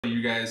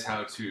You guys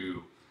how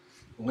to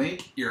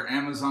link your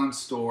Amazon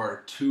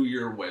store to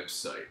your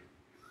website.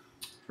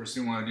 First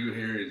thing we want to do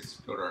here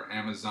is go to our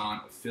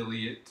Amazon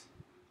affiliate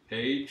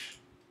page,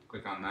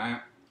 click on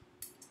that.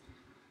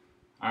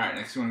 Alright,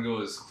 next thing we want to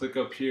go is click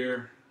up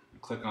here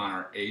and click on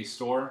our A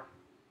store.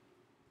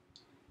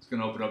 It's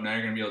going to open up. Now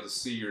you're going to be able to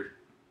see your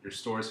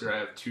stores here. I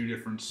have two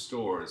different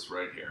stores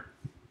right here.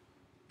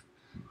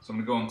 So I'm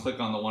going to go and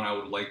click on the one I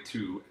would like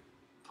to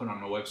put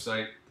on the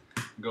website.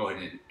 Go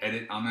ahead and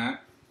edit on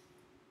that.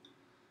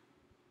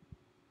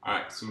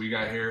 Alright, so we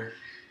got here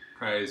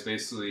is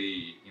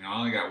basically, I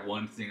only got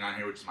one thing on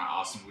here, which is my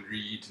awesome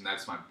reads, and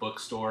that's my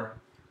bookstore.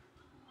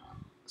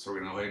 So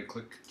we're going to go ahead and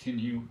click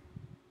continue.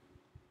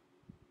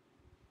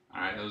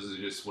 Alright, those are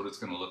just what it's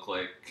going to look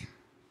like.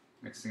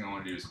 Next thing I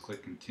want to do is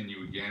click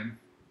continue again.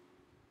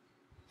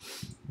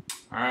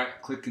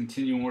 Alright, click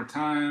continue one more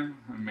time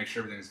and make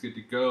sure everything's good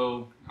to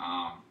go.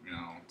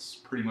 It's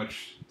pretty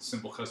much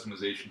simple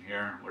customization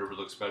here, whatever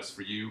looks best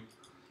for you.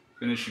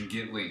 Finish and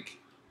get link.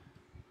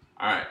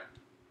 Alright,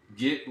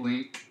 get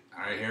link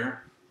right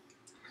here.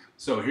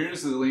 So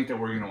here's the link that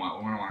we're going to want.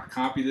 We're going to want to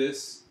copy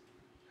this.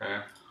 Okay.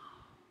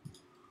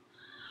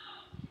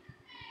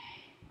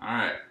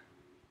 Alright,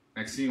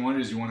 next thing you want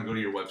is you want to go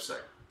to your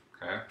website.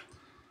 Okay.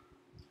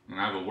 And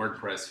I have a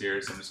WordPress here,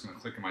 so I'm just going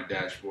to click on my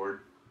dashboard,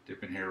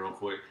 dip in here real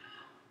quick.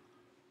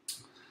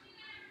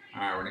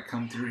 Alright, we're going to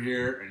come through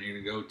here and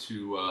you're going to go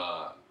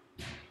to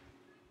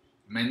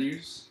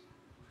menus.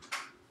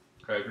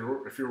 Okay,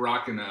 if you're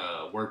rocking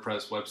a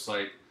WordPress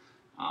website,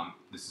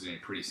 this is going to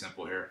be pretty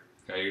simple here.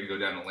 Okay, you're going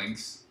to go down to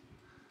links.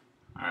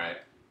 Alright,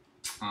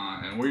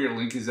 and where your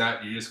link is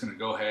at, you're just going to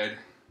go ahead,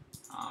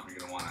 you're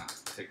going to want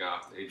to take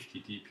off the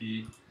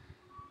HTTP.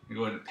 You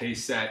go ahead and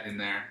paste that in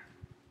there.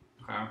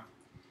 Okay, and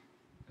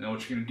then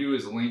what you're going to do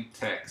is link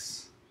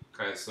text.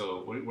 Okay,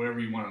 so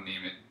whatever you want to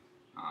name it.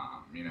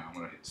 I'm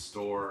going to hit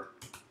store,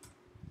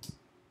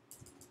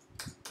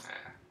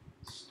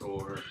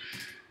 store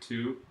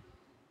 2,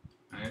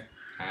 right?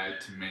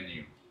 Add to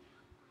menu.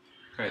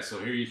 Okay, so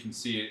here you can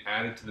see it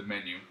added to the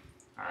menu.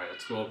 Alright,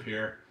 let's go up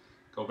here,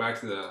 go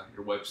back to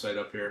your website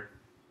up here.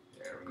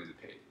 Yeah, remove the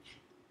page.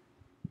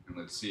 And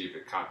let's see if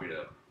it copied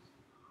up.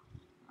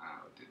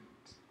 Oh, it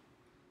didn't.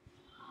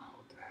 Oh,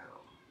 what the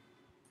hell?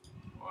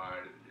 Why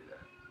did it do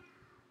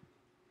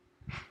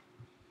that?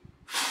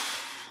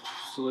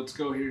 So let's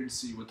go here and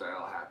see what the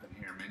hell happened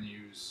here.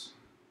 Menus.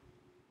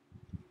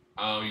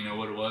 Oh, you know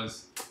what it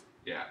was?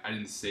 Yeah, I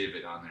didn't save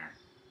it on there.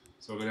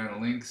 So we'll go down to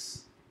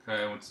links.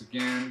 Okay, once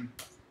again,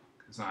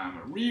 because I'm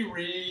a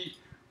Riri,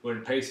 go ahead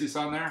and paste this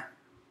on there.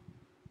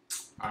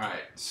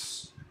 Alright,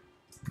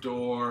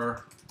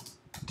 store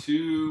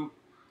 2,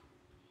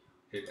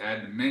 hit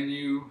add to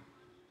menu.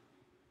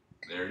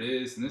 There it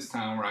is, and this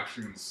time we're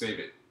actually going to save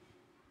it.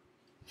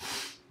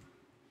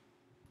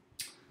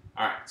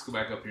 Alright, let's go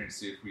back up here and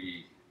see if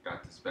we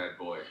got this bad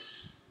boy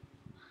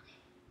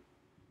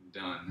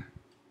done.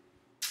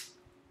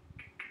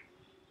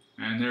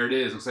 And there it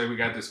is. Looks like we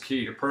got this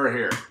key to purr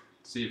here.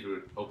 Let's see if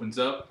it opens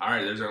up.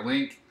 Alright, there's our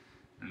link,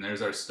 and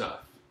there's our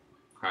stuff.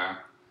 Okay.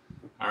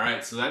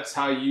 Alright, so that's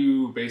how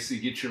you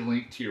basically get your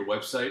link to your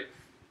website.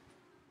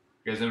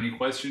 If you guys have any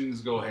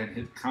questions, go ahead and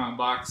hit the comment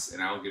box,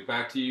 and I will get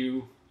back to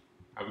you.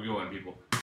 Have a good one, people.